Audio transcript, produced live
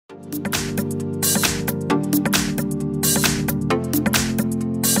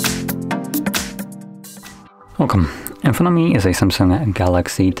Welcome. In front of me is a Samsung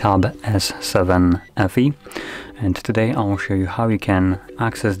Galaxy Tab S7 FE, and today I will show you how you can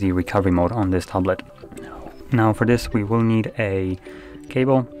access the recovery mode on this tablet. Now for this we will need a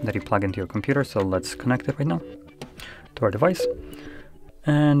cable that you plug into your computer, so let's connect it right now to our device.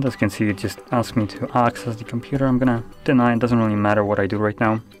 And as you can see, it just asks me to access the computer. I'm gonna deny, it doesn't really matter what I do right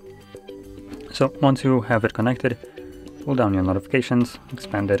now. So once you have it connected, pull down your notifications,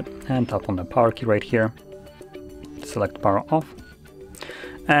 expand it, and tap on the power key right here. Select power off,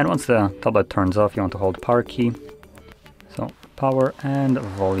 and once the tablet turns off, you want to hold power key, so power and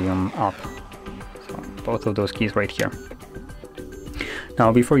volume up, so both of those keys right here.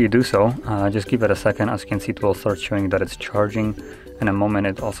 Now before you do so, just give it a second. As you can see, it will start showing that it's charging. In a moment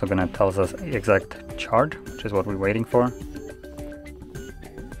it's also going to tell us the exact charge, which is what we're waiting for.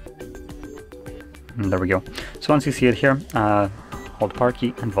 And there we go. So once you see it here, hold power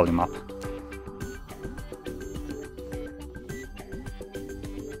key and volume up.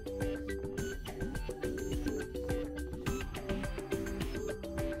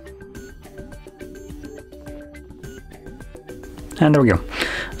 And there we go.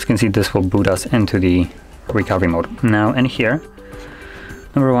 As you can see, this will boot us into the recovery mode. Now in here,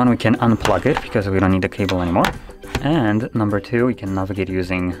 number one, we can unplug it because we don't need the cable anymore. And number two, we can navigate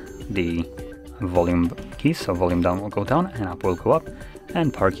using the volume keys. So volume down will go down and up will go up,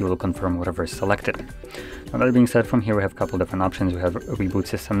 and power key will confirm whatever is selected. Now that being said, from here we have a couple different options. We have a reboot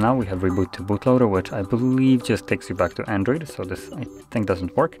system now. We have reboot to bootloader, which I believe just takes you back to Android, so this I think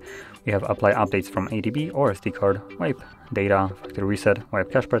doesn't work. We have apply updates from ADB or SD card, wipe data, factory reset,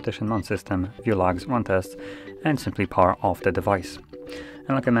 wipe cache partition, non-system, view logs, run tests, and simply power off the device.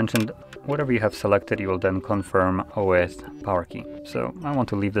 And like I mentioned, whatever you have selected, you will then confirm with power key. So I want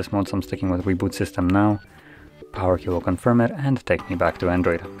to leave this mode, so I'm sticking with reboot system now. Power key will confirm it and take me back to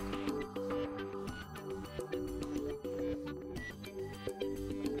Android.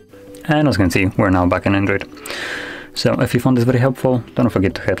 And as you can see, we're now back in Android. So if you found this very helpful, don't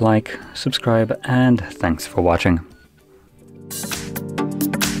forget to hit like, subscribe, and thanks for watching.